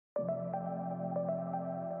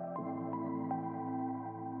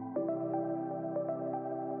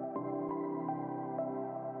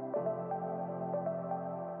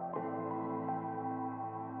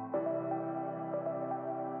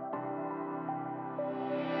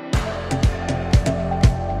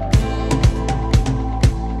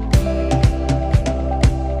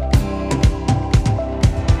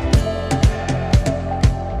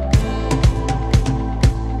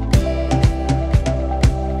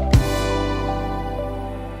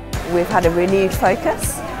we've had a renewed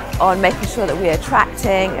focus on making sure that we're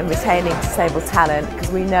attracting and retaining disabled talent,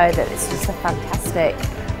 because we know that it's just a fantastic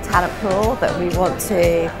talent pool that we want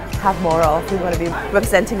to have more of. We want to be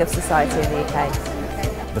representing of society in the UK.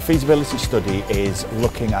 The feasibility study is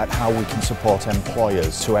looking at how we can support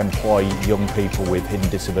employers to employ young people with hidden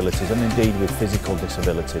disabilities and indeed with physical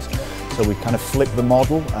disabilities. So we kind of flipped the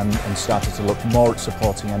model and started to look more at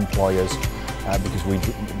supporting employers because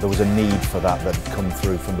there was a need for that had come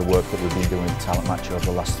through from the work that we've been doing with Talent Match over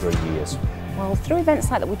the last 3 years. Well, through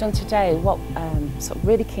events like that we've done today, what sort of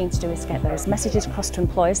really keen to do is get those messages across to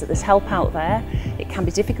employers that there's help out there. It can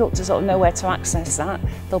be difficult to sort of know where to access that.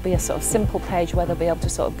 There'll be a sort of simple page where they'll be able to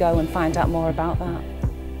sort of go and find out more about that.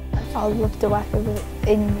 I would love to work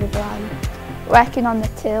in the brand, working on the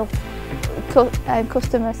till,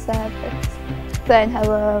 customer service, saying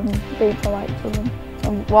hello and being polite to them,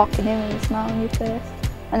 and walking in with a smile on your face,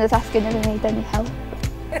 and just asking if they need any help.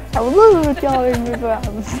 I would love to join the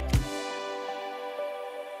brand.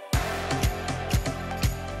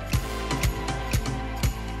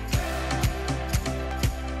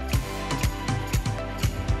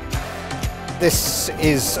 This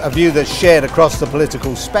is a view that's shared across the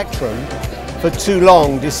political spectrum. For too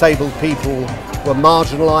long, disabled people were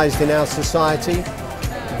marginalised in our society.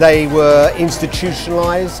 They were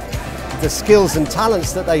institutionalised. The skills and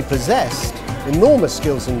talents that they possessed, enormous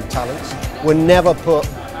skills and talents, were never put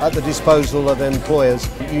at the disposal of employers.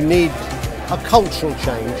 You need a cultural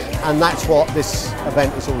change, and that's what this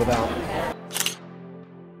event is all about.